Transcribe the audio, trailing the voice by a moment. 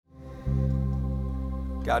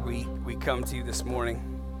God, we come to you this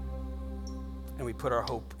morning and we put our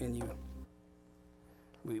hope in you.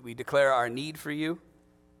 We declare our need for you.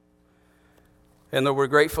 And Lord, we're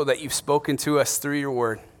grateful that you've spoken to us through your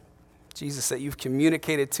word. Jesus, that you've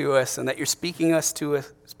communicated to us and that you're speaking to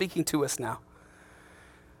us now.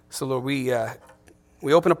 So Lord, we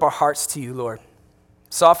open up our hearts to you, Lord.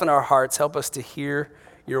 Soften our hearts. Help us to hear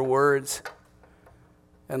your words.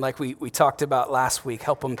 And like we talked about last week,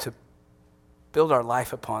 help them to build our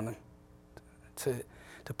life upon them, to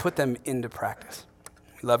put them into practice.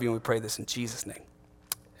 We love you and we pray this in Jesus' name.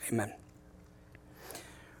 Amen.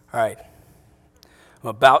 All right. I'm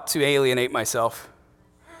about to alienate myself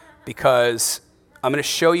because I'm going to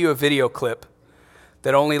show you a video clip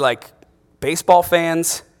that only like baseball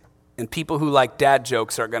fans and people who like dad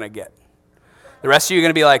jokes are going to get. The rest of you are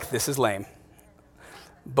going to be like, this is lame.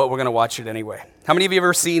 But we're going to watch it anyway. How many of you have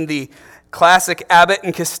ever seen the classic Abbott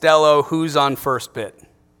and Costello Who's on First bit?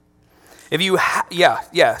 If you,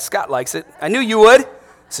 yeah, Scott likes it. I knew you would.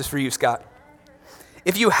 This is for you, Scott.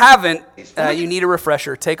 If you haven't, you need a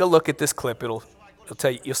refresher. Take a look at this clip. It'll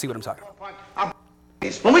tell you. You'll see what I'm talking about.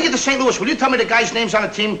 When we get to St. Louis, will you tell me the guys' names on the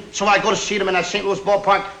team so when I go to see them in that St. Louis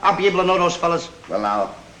ballpark, I'll be able to know those fellas? Well,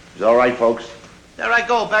 now, it's all right, folks. There I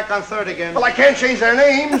go, back on third again. Well, I can't change their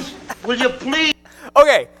names. Will you please?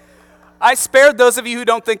 Okay, I spared those of you who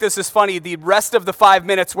don't think this is funny the rest of the 5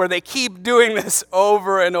 minutes where they keep doing this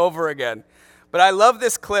over and over again. But I love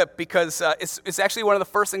this clip because it's actually one of the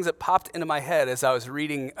first things that popped into my head as I was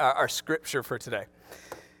reading our scripture for today.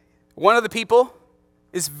 One of the people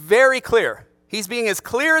is very clear. He's being as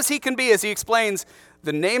clear as he can be as he explains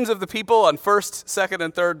the names of the people on first, second,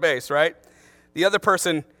 and third base, right? The other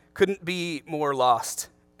person couldn't be more lost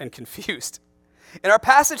and confused. And our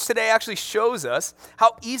passage today actually shows us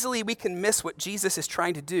how easily we can miss what Jesus is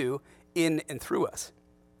trying to do in and through us.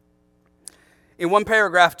 In one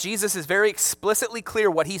paragraph, Jesus is very explicitly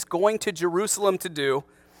clear what he's going to Jerusalem to do,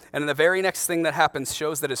 and then the very next thing that happens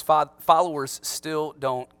shows that his followers still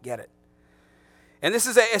don't get it. And this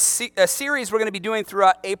is a series we're going to be doing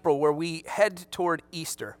throughout April where we head toward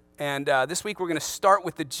Easter. And this week we're going to start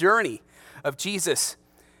with the journey of Jesus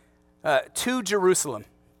to Jerusalem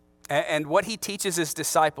and what he teaches his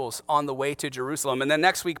disciples on the way to Jerusalem. And then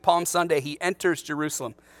next week, Palm Sunday, he enters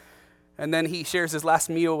Jerusalem. And then he shares his last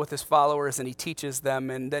meal with his followers and he teaches them.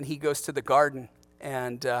 And then he goes to the garden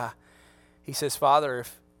and he says, Father,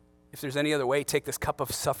 if there's any other way, take this cup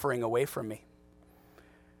of suffering away from me.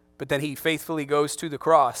 But then he faithfully goes to the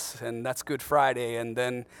cross, and that's Good Friday. And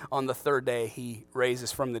then on the third day, he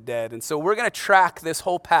raises from the dead. And so we're going to track this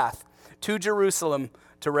whole path to Jerusalem,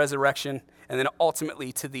 to resurrection, and then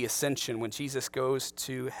ultimately to the ascension when Jesus goes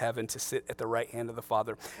to heaven to sit at the right hand of the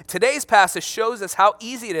Father. Today's passage shows us how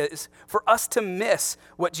easy it is for us to miss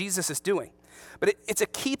what Jesus is doing. But it's a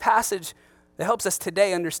key passage that helps us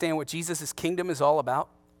today understand what Jesus' kingdom is all about.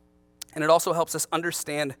 And it also helps us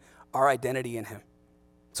understand our identity in him.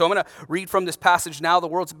 So I'm going to read from this passage now. The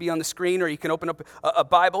words will be on the screen, or you can open up a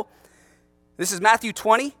Bible. This is Matthew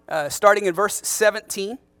 20, starting in verse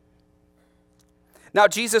 17. Now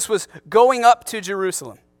Jesus was going up to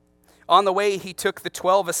Jerusalem. On the way, he took the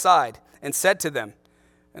 12 aside and said to them,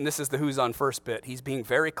 and this is the who's on first bit. He's being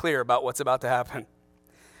very clear about what's about to happen.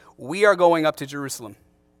 We are going up to Jerusalem,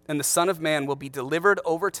 and the Son of Man will be delivered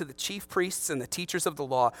over to the chief priests and the teachers of the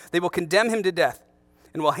law. They will condemn him to death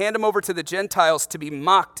and will hand him over to the Gentiles to be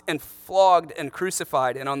mocked and flogged and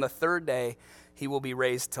crucified, and on the third day he will be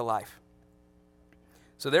raised to life.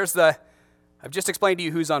 So I've just explained to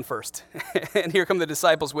you who's on first. And here come the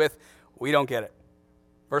disciples with, we don't get it.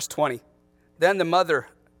 Verse 20, then the mother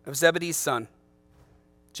of Zebedee's son,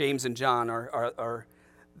 James and John are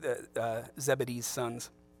Zebedee's sons.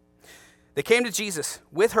 They came to Jesus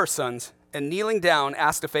with her sons and kneeling down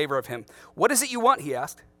asked a favor of him. What is it you want, he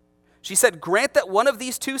asked. She said, grant that one of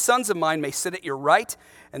these two sons of mine may sit at your right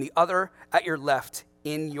and the other at your left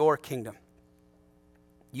in your kingdom.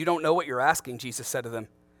 You don't know what you're asking, Jesus said to them.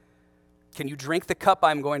 Can you drink the cup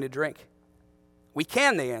I'm going to drink? We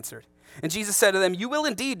can, they answered. And Jesus said to them, you will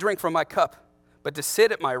indeed drink from my cup, but to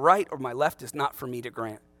sit at my right or my left is not for me to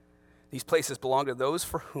grant. These places belong to those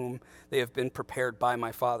for whom they have been prepared by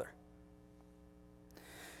my Father.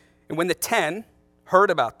 And when the 10 heard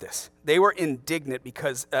about this, they were indignant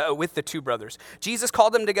because with the two brothers. Jesus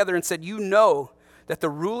called them together and said, you know that the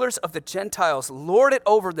rulers of the Gentiles lord it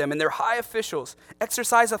over them, and their high officials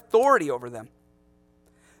exercise authority over them.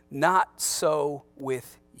 Not so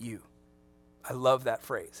with you. I love that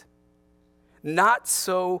phrase. Not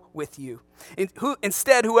so with you.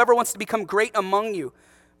 Instead, whoever wants to become great among you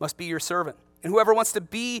must be your servant. And whoever wants to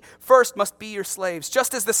be first must be your slaves,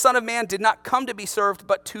 just as the Son of Man did not come to be served,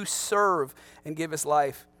 but to serve and give his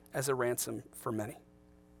life as a ransom for many.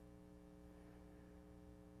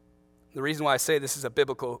 The reason why I say this is a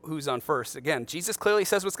biblical who's on first, again, Jesus clearly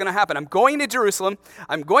says what's going to happen. I'm going to Jerusalem,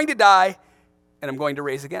 I'm going to die, and I'm going to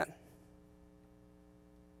raise again.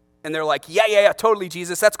 And they're like, yeah, totally,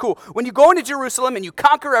 Jesus, that's cool. When you go into Jerusalem and you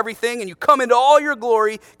conquer everything and you come into all your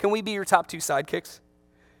glory, can we be your top two sidekicks?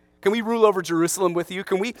 Can we rule over Jerusalem with you?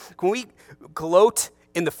 Can we gloat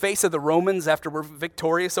in the face of the Romans after we're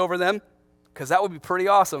victorious over them? Because that would be pretty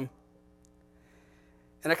awesome.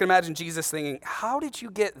 And I can imagine Jesus thinking, how did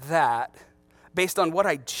you get that based on what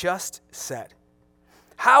I just said?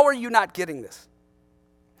 How are you not getting this?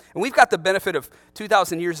 And we've got the benefit of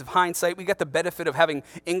 2,000 years of hindsight. We've got the benefit of having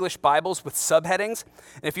English Bibles with subheadings.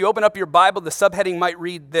 And if you open up your Bible, the subheading might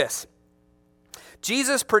read this: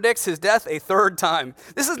 Jesus predicts his death a third time.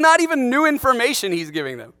 This is not even new information he's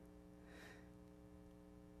giving them.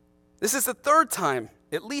 This is the third time,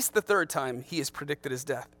 at least the third time, he has predicted his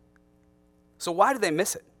death. So why do they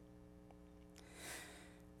miss it?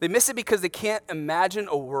 They miss it because they can't imagine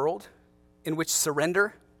a world in which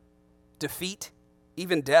surrender, defeat,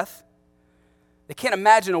 even death, they can't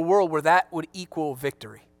imagine a world where that would equal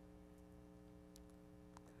victory.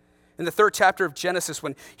 In the third chapter of Genesis,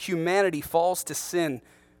 when humanity falls to sin,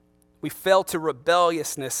 we fell to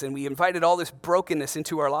rebelliousness and we invited all this brokenness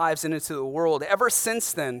into our lives and into the world. Ever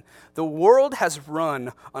since then, the world has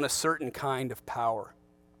run on a certain kind of power.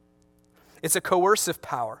 It's a coercive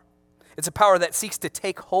power. It's a power that seeks to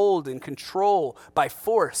take hold and control by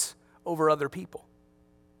force over other people.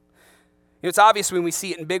 It's obvious when we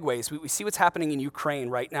see it in big ways. We see what's happening in Ukraine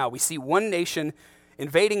right now. We see one nation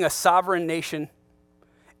invading a sovereign nation,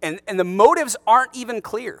 and the motives aren't even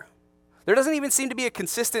clear. There doesn't even seem to be a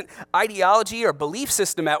consistent ideology or belief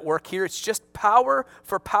system at work here. It's just power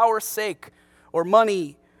for power's sake, or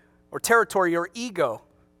money, or territory, or ego.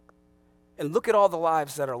 And look at all the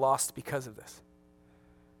lives that are lost because of this.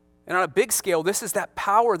 And on a big scale, this is that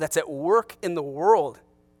power that's at work in the world.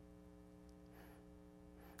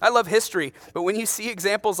 I love history, but when you see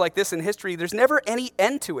examples like this in history, there's never any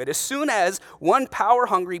end to it. As soon as one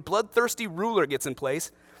power-hungry, bloodthirsty ruler gets in place,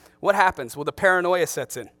 what happens? Well, the paranoia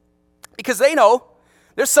sets in. Because they know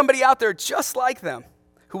there's somebody out there just like them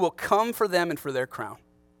who will come for them and for their crown.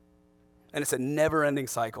 And it's a never-ending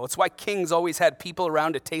cycle. It's why kings always had people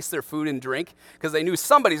around to taste their food and drink, because they knew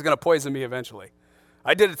somebody's going to poison me eventually.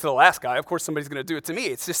 I did it to the last guy. Of course, somebody's going to do it to me.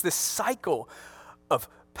 It's just this cycle of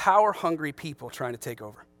power-hungry people trying to take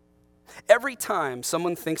over. Every time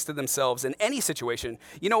someone thinks to themselves in any situation,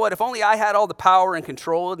 you know what, if only I had all the power and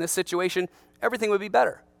control in this situation, everything would be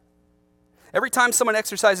better. Every time someone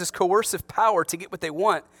exercises coercive power to get what they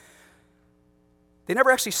want, they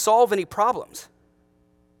never actually solve any problems.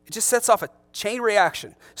 It just sets off a chain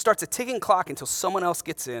reaction, starts a ticking clock until someone else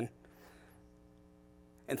gets in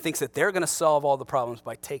and thinks that they're going to solve all the problems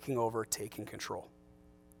by taking over, taking control.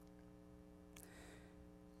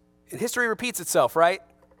 And history repeats itself, right?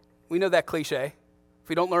 We know that cliche. If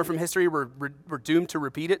we don't learn from history, we're doomed to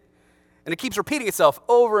repeat it. And it keeps repeating itself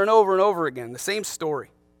over and over and over again, the same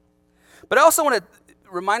story. But I also want to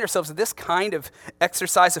remind ourselves that this kind of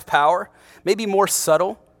exercise of power may be more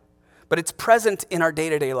subtle, but it's present in our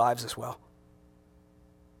day-to-day lives as well.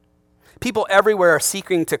 People everywhere are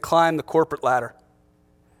seeking to climb the corporate ladder.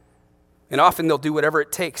 And often they'll do whatever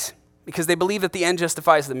it takes because they believe that the end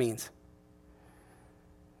justifies the means.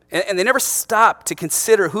 And they never stop to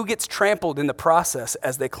consider who gets trampled in the process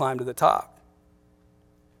as they climb to the top.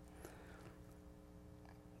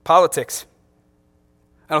 Politics.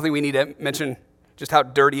 I don't think we need to mention just how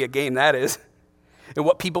dirty a game that is and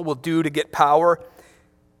what people will do to get power.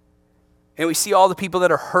 And we see all the people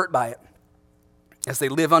that are hurt by it as they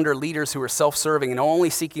live under leaders who are self-serving and only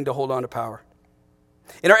seeking to hold on to power.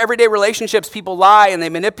 In our everyday relationships, people lie and they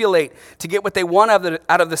manipulate to get what they want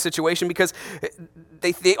out of the situation because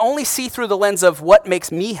they only see through the lens of what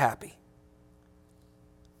makes me happy.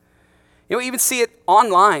 You know, we even see it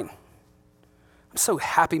online. I'm so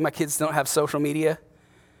happy my kids don't have social media.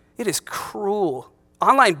 It is cruel.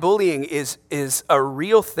 Online bullying is a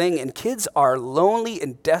real thing, and kids are lonely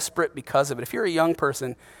and desperate because of it. If you're a young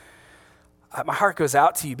person, my heart goes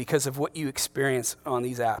out to you because of what you experience on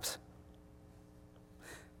these apps.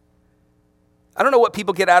 I don't know what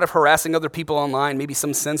people get out of harassing other people online, maybe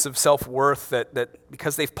some sense of self-worth that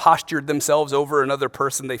because they've postured themselves over another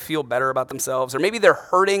person, they feel better about themselves. Or maybe they're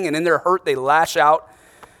hurting, and in their hurt, they lash out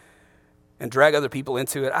and drag other people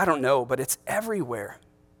into it. I don't know, but it's everywhere.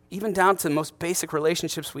 Even down to the most basic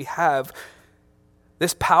relationships we have,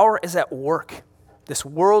 this power is at work. this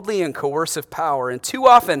worldly and coercive power, and too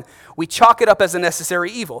often we chalk it up as a necessary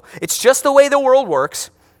evil. It's just the way the world works,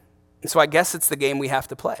 and so I guess it's the game we have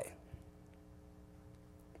to play.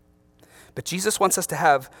 But Jesus wants us to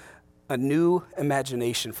have a new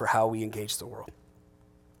imagination for how we engage the world.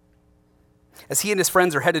 As he and his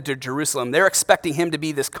friends are headed to Jerusalem, they're expecting him to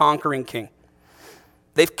be this conquering king.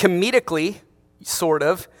 They've comedically, sort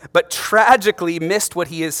of, but tragically missed what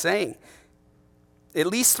he is saying. At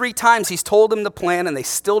least 3 times he's told them the plan and they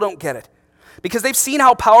still don't get it. Because they've seen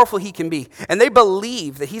how powerful he can be. And they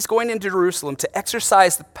believe that he's going into Jerusalem to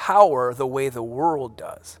exercise the power the way the world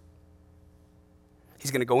does.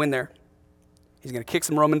 He's going to go in there. He's going to kick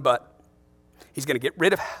some Roman butt. He's going to get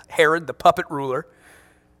rid of Herod, the puppet ruler.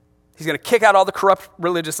 He's going to kick out all the corrupt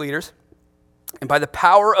religious leaders. And by the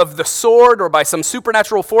power of the sword or by some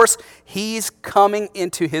supernatural force, he's coming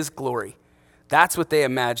into his glory. That's what they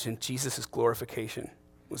imagined Jesus' glorification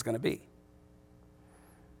was going to be.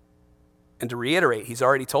 And to reiterate, he's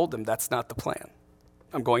already told them that's not the plan.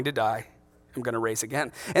 I'm going to die. I'm going to raise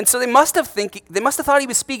again. And so they must have thought he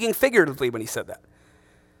was speaking figuratively when he said that.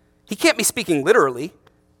 He can't be speaking literally.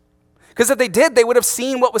 Because if they did, they would have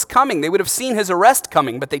seen what was coming. They would have seen his arrest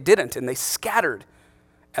coming, but they didn't, and they scattered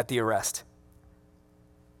at the arrest.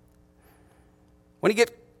 When he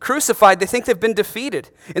gets crucified, they think they've been defeated.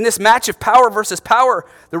 In this match of power versus power,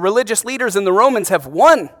 the religious leaders and the Romans have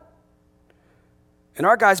won. And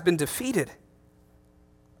our guy's been defeated.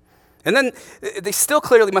 And then they still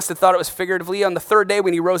clearly must have thought it was figuratively on the 3rd day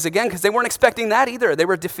when he rose again, because they weren't expecting that either. They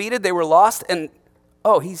were defeated, they were lost, and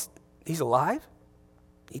he's alive?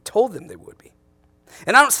 He told them they would be.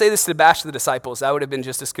 And I don't say this to bash the disciples. I would have been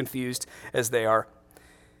just as confused as they are.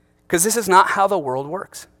 Because this is not how the world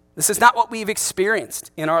works. This is not what we've experienced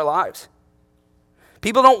in our lives.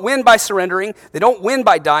 People don't win by surrendering. They don't win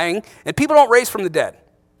by dying. And people don't raise from the dead.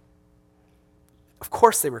 Of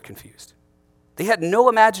course they were confused. They had no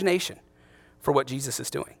imagination for what Jesus is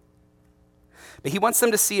doing. But he wants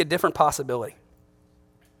them to see a different possibility.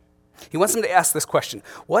 He wants them to ask this question: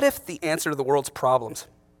 what if the answer to the world's problems,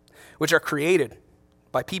 which are created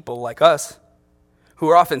by people like us, who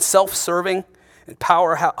are often self-serving and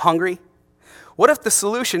power-hungry, what if the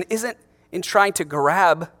solution isn't in trying to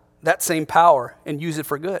grab that same power and use it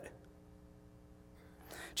for good?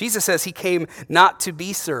 Jesus says he came not to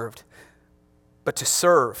be served, but to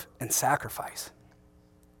serve and sacrifice.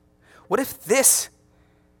 What if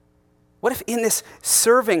in this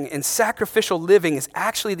serving and sacrificial living is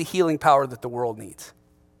actually the healing power that the world needs?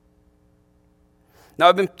 Now,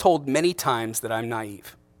 I've been told many times that I'm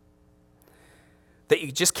naive, that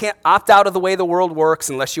you just can't opt out of the way the world works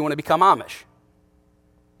unless you want to become Amish.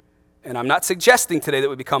 And I'm not suggesting today that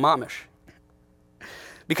we become Amish,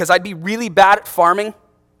 because I'd be really bad at farming.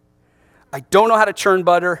 I don't know how to churn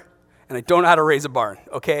butter, and I don't know how to raise a barn,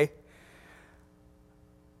 okay?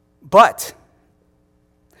 But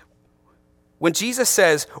when Jesus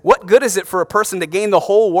says, what good is it for a person to gain the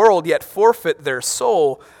whole world yet forfeit their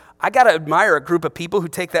soul, I got to admire a group of people who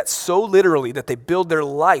take that so literally that they build their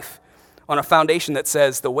life on a foundation that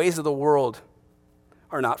says the ways of the world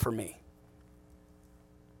are not for me.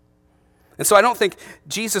 And so I don't think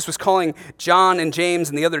Jesus was calling John and James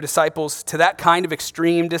and the other disciples to that kind of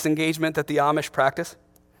extreme disengagement that the Amish practice,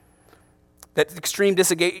 that extreme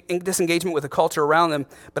disengagement with the culture around them,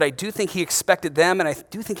 but I do think he expected them, and I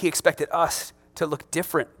do think he expected us to look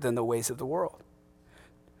different than the ways of the world,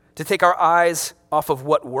 to take our eyes off of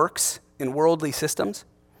what works in worldly systems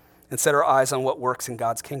and set our eyes on what works in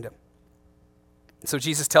God's kingdom. So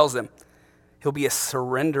Jesus tells them he'll be a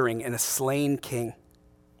surrendering and a slain king.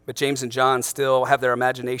 But James and John still have their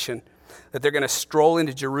imagination that they're going to stroll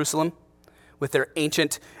into Jerusalem with their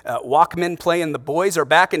ancient Walkman playing "The Boys Are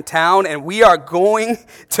Back in Town," and we are going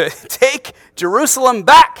to take Jerusalem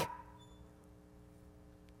back.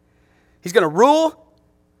 He's going to rule,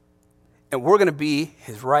 and we're going to be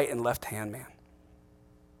his right and left hand man.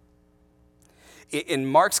 In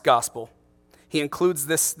Mark's gospel, he includes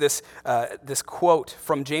this quote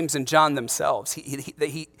from James and John themselves.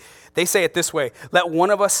 They say it this way: let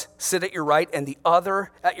one of us sit at your right and the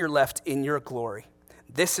other at your left in your glory.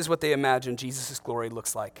 This is what they imagine Jesus' glory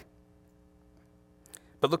looks like.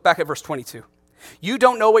 But look back at verse 22. You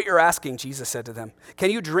don't know what you're asking, Jesus said to them.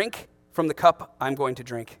 Can you drink from the cup I'm going to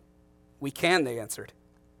drink? We can, they answered.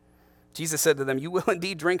 Jesus said to them, you will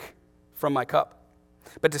indeed drink from my cup,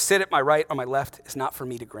 but to sit at my right or my left is not for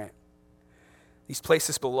me to grant. These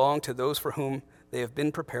places belong to those for whom they have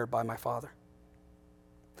been prepared by my Father.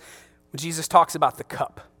 When Jesus talks about the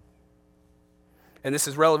cup, and this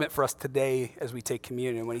is relevant for us today as we take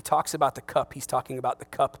communion, when he talks about the cup, he's talking about the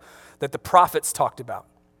cup that the prophets talked about.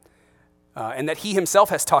 and that he himself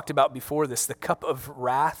has talked about before this, the cup of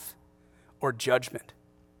wrath or judgment,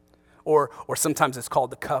 or sometimes it's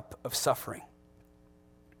called the cup of suffering.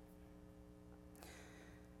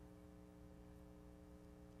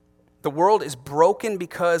 The world is broken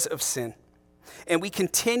because of sin, and we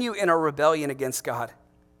continue in our rebellion against God.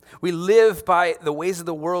 We live by the ways of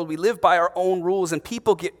the world. We live by our own rules, and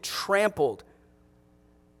people get trampled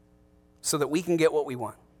so that we can get what we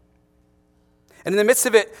want. And in the midst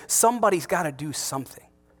of it, somebody's got to do something.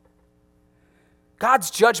 God's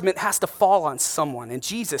judgment has to fall on someone. And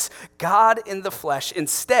Jesus, God in the flesh,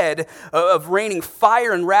 instead of raining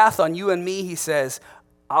fire and wrath on you and me, he says,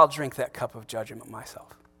 I'll drink that cup of judgment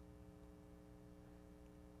myself.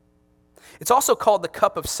 It's also called the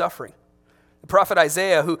cup of suffering. The prophet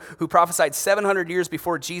Isaiah, who prophesied 700 years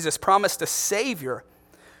before Jesus, promised a Savior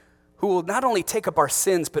who will not only take up our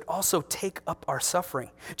sins, but also take up our suffering.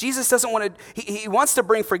 Jesus doesn't want to, he wants to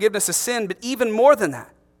bring forgiveness of sin, but even more than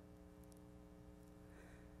that,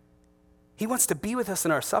 he wants to be with us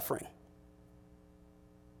in our suffering.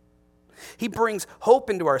 He brings hope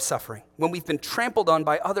into our suffering when we've been trampled on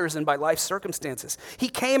by others and by life's circumstances. He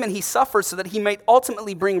came and he suffered so that he might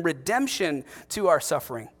ultimately bring redemption to our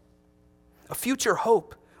suffering. A future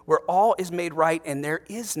hope where all is made right and there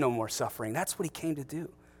is no more suffering. That's what he came to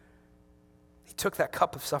do. He took that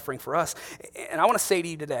cup of suffering for us. And I want to say to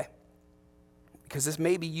you today, because this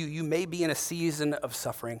may be you may be in a season of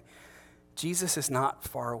suffering. Jesus is not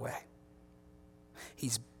far away.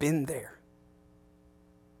 He's been there.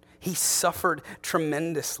 He suffered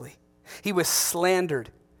tremendously. He was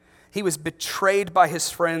slandered. He was betrayed by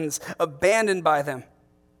his friends, abandoned by them.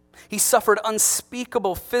 He suffered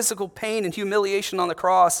unspeakable physical pain and humiliation on the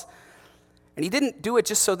cross. And he didn't do it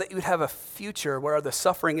just so that you would have a future where the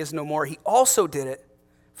suffering is no more. He also did it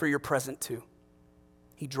for your present too.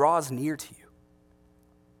 He draws near to you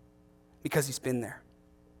because he's been there.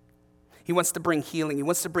 He wants to bring healing. He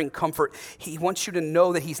wants to bring comfort. He wants you to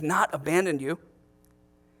know that he's not abandoned you.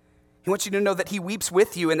 He wants you to know that he weeps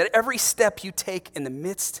with you and that every step you take in the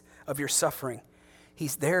midst of your suffering,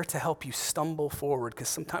 he's there to help you stumble forward, because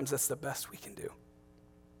sometimes that's the best we can do.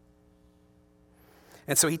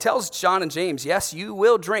 And so he tells John and James, yes, you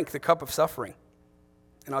will drink the cup of suffering.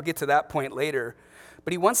 And I'll get to that point later.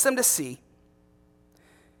 But he wants them to see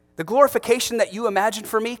the glorification that you imagine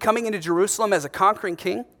for me coming into Jerusalem as a conquering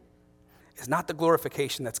king is not the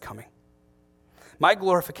glorification that's coming. My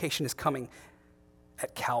glorification is coming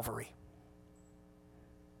at Calvary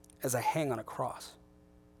as I hang on a cross.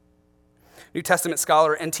 New Testament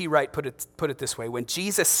scholar N.T. Wright put it this way: when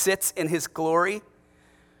Jesus sits in his glory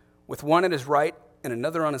with one at his right and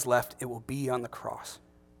another on his left, it will be on the cross.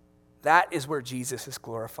 That is where Jesus is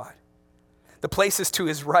glorified. The places to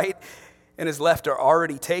his right and his left are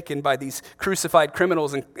already taken by these crucified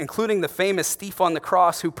criminals, including the famous thief on the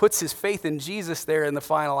cross who puts his faith in Jesus there in the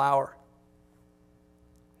final hour.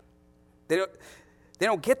 They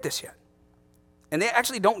don't get this yet. And they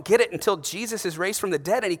actually don't get it until Jesus is raised from the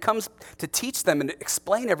dead and he comes to teach them and to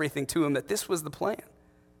explain everything to them, that this was the plan.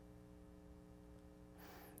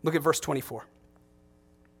 Look at verse 24.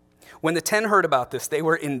 When the 10 heard about this, they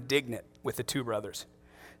were indignant with the two brothers.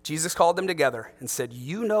 Jesus called them together and said,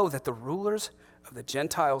 you know that the rulers of the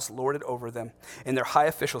Gentiles lord it over them, and their high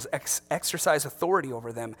officials exercise authority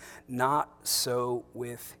over them. Not so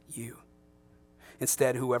with you.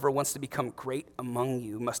 Instead, whoever wants to become great among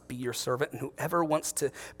you must be your servant, and whoever wants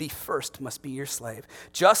to be first must be your slave.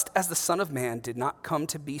 Just as the Son of Man did not come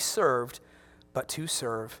to be served, but to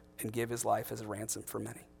serve and give his life as a ransom for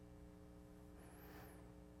many.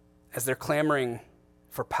 As they're clamoring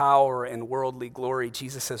for power and worldly glory,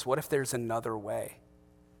 Jesus says, what if there's another way?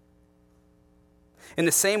 In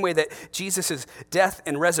the same way that Jesus' death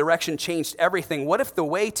and resurrection changed everything, what if the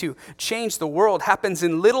way to change the world happens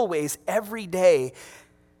in little ways every day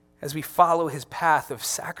as we follow his path of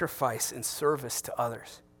sacrifice and service to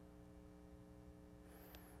others?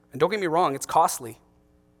 And don't get me wrong, it's costly.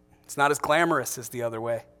 It's not as glamorous as the other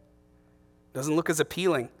way. It doesn't look as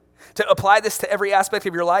appealing. To apply this to every aspect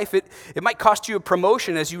of your life, it might cost you a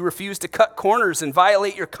promotion as you refuse to cut corners and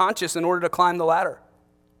violate your conscience in order to climb the ladder.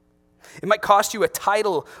 It might cost you a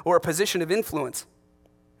title or a position of influence.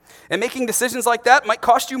 And making decisions like that might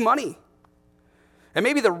cost you money. And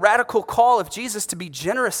maybe the radical call of Jesus to be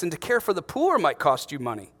generous and to care for the poor might cost you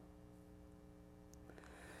money.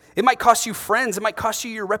 It might cost you friends. It might cost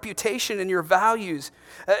you your reputation and your values,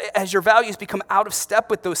 as your values become out of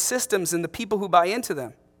step with those systems and the people who buy into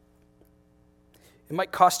them. It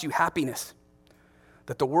might cost you happiness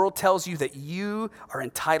that the world tells you that you are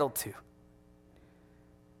entitled to.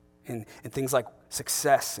 And things like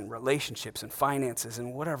success and relationships and finances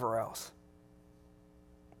and whatever else.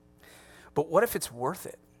 But what if it's worth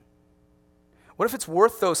it? What if it's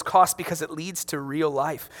worth those costs because it leads to real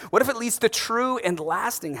life? What if it leads to true and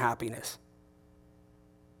lasting happiness?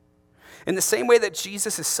 In the same way that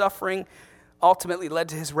Jesus' suffering ultimately led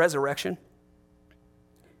to his resurrection,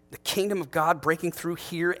 the kingdom of God breaking through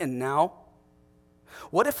here and now,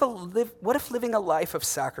 what if living a life of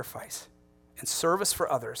sacrifice and service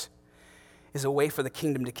for others is a way for the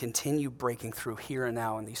kingdom to continue breaking through here and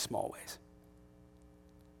now in these small ways?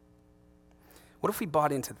 What if we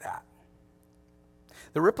bought into that?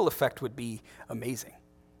 The ripple effect would be amazing.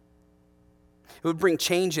 It would bring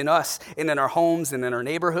change in us and in our homes and in our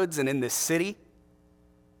neighborhoods and in this city.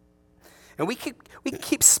 And we can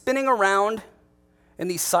keep spinning around in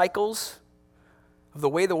these cycles of the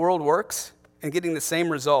way the world works and getting the same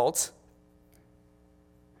results.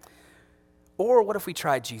 Or what if we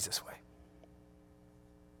tried Jesus' way?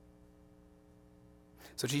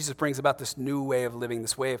 So Jesus brings about this new way of living,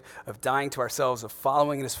 this way of dying to ourselves, of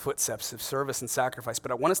following in his footsteps, of service and sacrifice.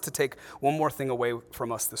 But I want us to take one more thing away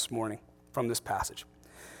from us this morning, from this passage.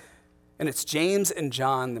 And it's James and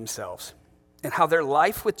John themselves, and how their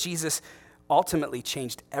life with Jesus ultimately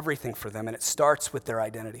changed everything for them, and it starts with their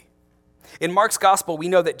identity. In Mark's gospel, we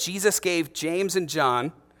know that Jesus gave James and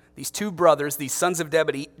John, these two brothers, these sons of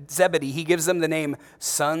Zebedee, he gives them the name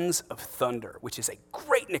Sons of Thunder, which is a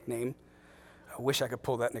great nickname. I wish I could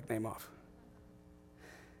pull that nickname off.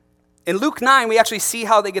 In Luke 9, we actually see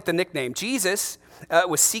how they get the nickname. Jesus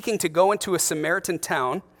was seeking to go into a Samaritan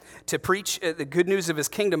town to preach the good news of his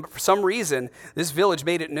kingdom, but for some reason, this village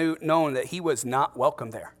made it known that he was not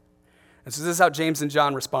welcome there. And so this is how James and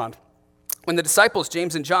John respond. When the disciples,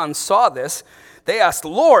 James and John, saw this, they asked,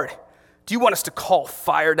 "Lord, do you want us to call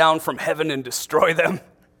fire down from heaven and destroy them?"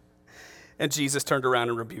 And Jesus turned around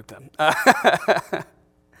and rebuked them.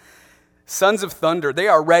 Sons of Thunder, they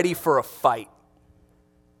are ready for a fight.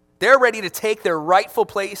 They're ready to take their rightful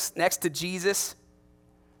place next to Jesus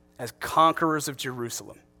as conquerors of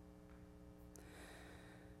Jerusalem.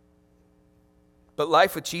 But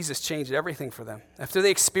life with Jesus changed everything for them. After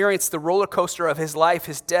they experienced the roller coaster of his life,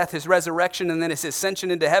 his death, his resurrection, and then his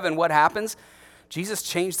ascension into heaven, what happens? Jesus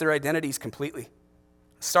changed their identities completely.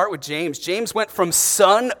 Start with James. James went from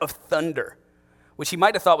Son of Thunder, which he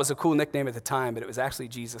might have thought was a cool nickname at the time, but it was actually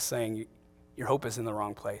Jesus saying, your hope is in the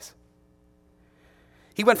wrong place.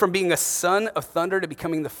 He went from being a son of thunder to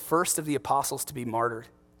becoming the first of the apostles to be martyred.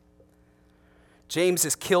 James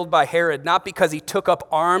is killed by Herod, not because he took up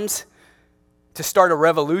arms to start a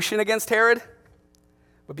revolution against Herod,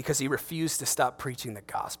 but because he refused to stop preaching the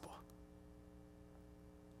gospel.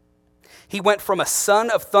 He went from a son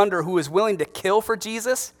of thunder who was willing to kill for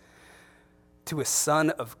Jesus to a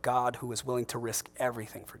son of God who was willing to risk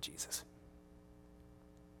everything for Jesus.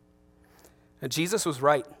 And Jesus was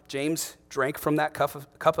right. James drank from that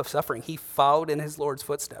cup of suffering. He followed in his Lord's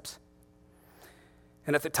footsteps.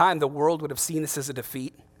 And at the time, the world would have seen this as a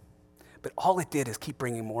defeat, but all it did is keep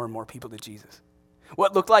bringing more and more people to Jesus.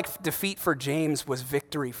 What looked like defeat for James was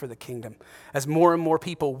victory for the kingdom, as more and more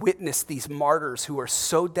people witnessed these martyrs who are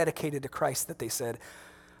so dedicated to Christ that they said,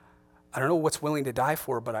 I don't know what's willing to die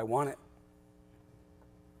for, but I want it.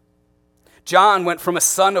 John went from a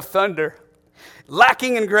son of thunder,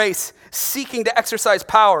 lacking in grace, seeking to exercise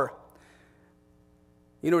power.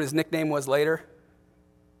 You know what his nickname was later?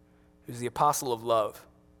 He was the Apostle of Love.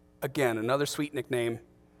 Again, another sweet nickname,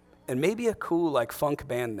 and maybe a cool funk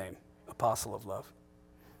band name, Apostle of Love.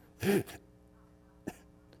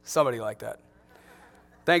 Somebody like that.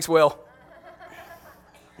 Thanks, Will.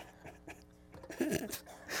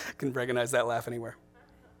 Can recognize that laugh anywhere.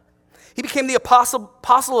 He became the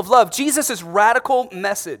apostle of love. Jesus' radical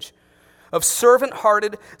message of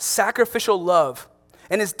servant-hearted, sacrificial love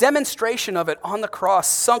and his demonstration of it on the cross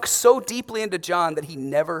sunk so deeply into John that he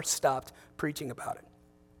never stopped preaching about it.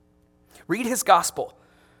 Read his gospel,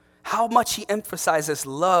 how much he emphasizes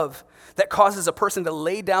love that causes a person to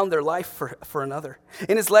lay down their life for another.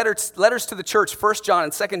 In his letters to the church, 1 John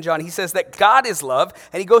and 2 John, he says that God is love,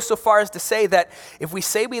 and he goes so far as to say that if we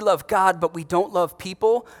say we love God but we don't love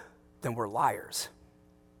people, then we're liars.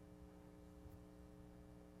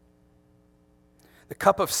 The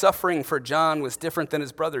cup of suffering for John was different than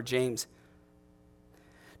his brother James.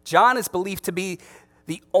 John is believed to be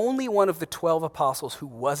the only one of the 12 apostles who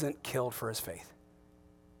wasn't killed for his faith.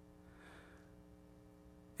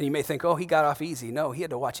 And you may think, oh, he got off easy. No, he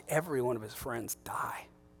had to watch every one of his friends die.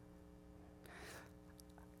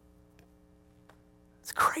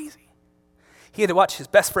 It's crazy. He had to watch his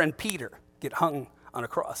best friend Peter get hung on a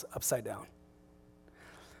cross upside down.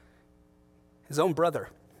 His own brother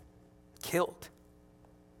killed.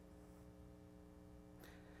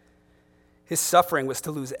 His suffering was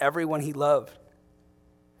to lose everyone he loved,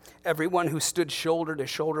 everyone who stood shoulder to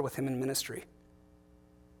shoulder with him in ministry.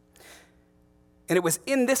 And it was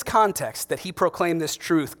in this context that he proclaimed this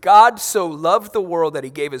truth. God so loved the world that he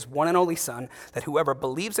gave his one and only Son, that whoever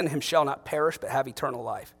believes in him shall not perish but have eternal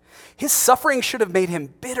life. His suffering should have made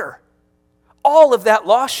him bitter. All of that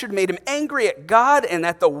loss should have made him angry at God and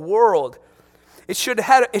at the world. It should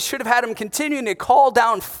have had him continuing to call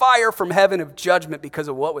down fire from heaven of judgment because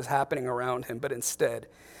of what was happening around him. But instead,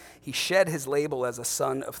 he shed his label as a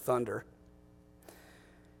son of thunder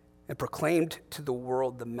and proclaimed to the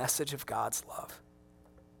world the message of God's love.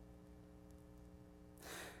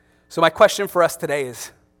 So my question for us today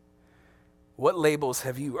is, what labels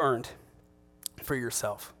have you earned for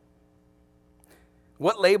yourself?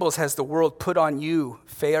 What labels has the world put on you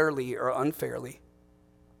fairly or unfairly?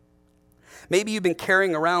 Maybe you've been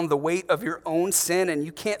carrying around the weight of your own sin and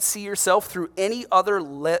you can't see yourself through any other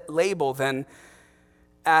label than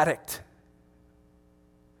addict,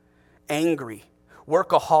 angry,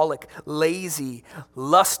 workaholic, lazy,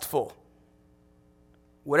 lustful.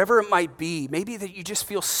 Whatever it might be, maybe that you just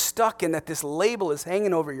feel stuck and that this label is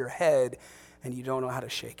hanging over your head and you don't know how to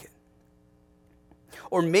shake it.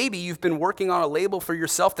 Or maybe you've been working on a label for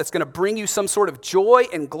yourself that's going to bring you some sort of joy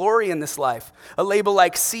and glory in this life. A label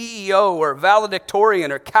like CEO or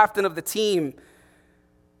valedictorian or captain of the team,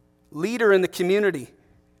 leader in the community,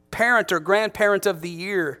 parent or grandparent of the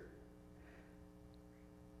year.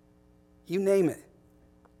 You name it.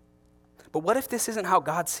 But what if this isn't how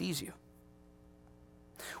God sees you?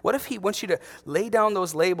 What if he wants you to lay down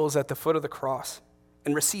those labels at the foot of the cross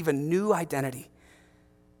and receive a new identity?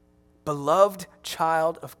 Beloved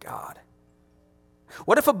child of God.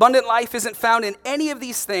 What if abundant life isn't found in any of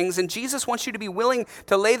these things and Jesus wants you to be willing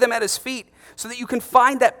to lay them at his feet so that you can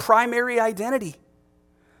find that primary identity?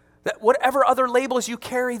 That whatever other labels you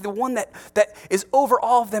carry, the one that is over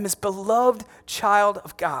all of them is beloved child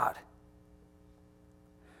of God.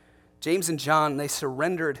 James and John, they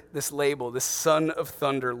surrendered this label, this son of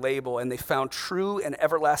thunder label, and they found true and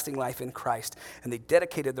everlasting life in Christ. And they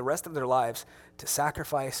dedicated the rest of their lives to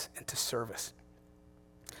sacrifice and to service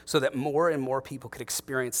so that more and more people could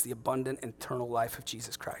experience the abundant eternal life of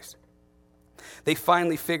Jesus Christ. They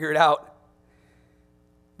finally figured out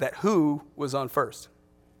that who was on first.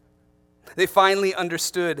 They finally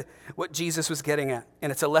understood what Jesus was getting at,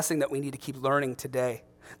 and it's a lesson that we need to keep learning today.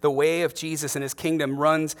 The way of Jesus and his kingdom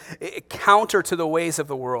runs counter to the ways of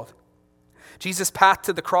the world. Jesus' path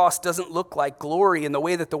to the cross doesn't look like glory in the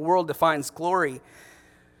way that the world defines glory,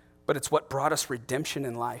 but it's what brought us redemption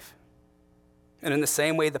in life. And in the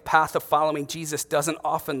same way, the path of following Jesus doesn't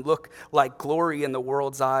often look like glory in the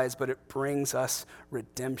world's eyes, but it brings us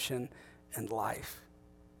redemption and life.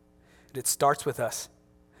 And it starts with us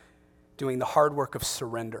doing the hard work of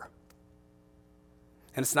surrender.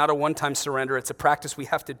 And it's not a one-time surrender. It's a practice we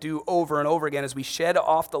have to do over and over again as we shed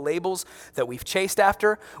off the labels that we've chased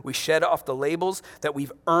after. We shed off the labels that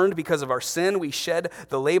we've earned because of our sin. We shed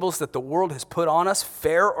the labels that the world has put on us,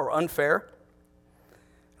 fair or unfair.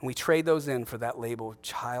 And we trade those in for that label,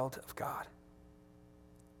 child of God.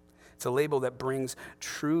 It's a label that brings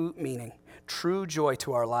true meaning, true joy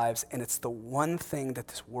to our lives, and it's the one thing that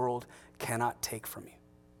this world cannot take from you.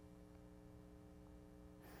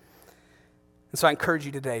 And so I encourage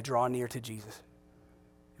you today, draw near to Jesus.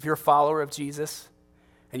 If you're a follower of Jesus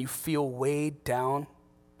and you feel weighed down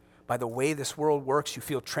by the way this world works, you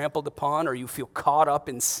feel trampled upon, or you feel caught up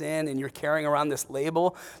in sin and you're carrying around this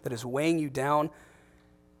label that is weighing you down,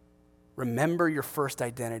 remember your first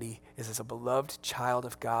identity is as a beloved child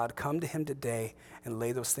of God. Come to him today and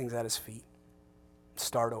lay those things at his feet.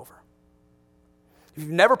 Start over. If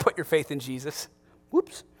you've never put your faith in Jesus,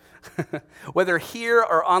 whether here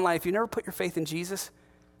or online, if you never put your faith in Jesus,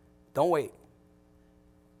 don't wait.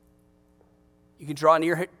 You can draw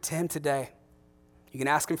near to him today. You can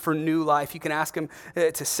ask him for new life. You can ask him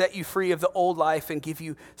to set you free of the old life and give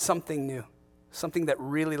you something new, something that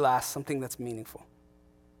really lasts, something that's meaningful.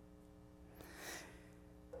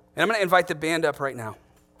 And I'm going to invite the band up right now,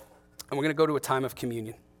 and we're going to go to a time of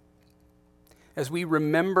communion. As we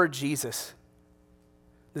remember Jesus,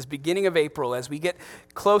 this beginning of April, as we get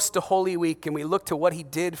close to Holy Week and we look to what he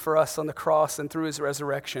did for us on the cross and through his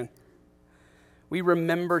resurrection, we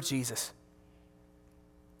remember Jesus.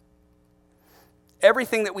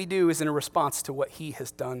 Everything that we do is in a response to what he has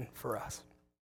done for us.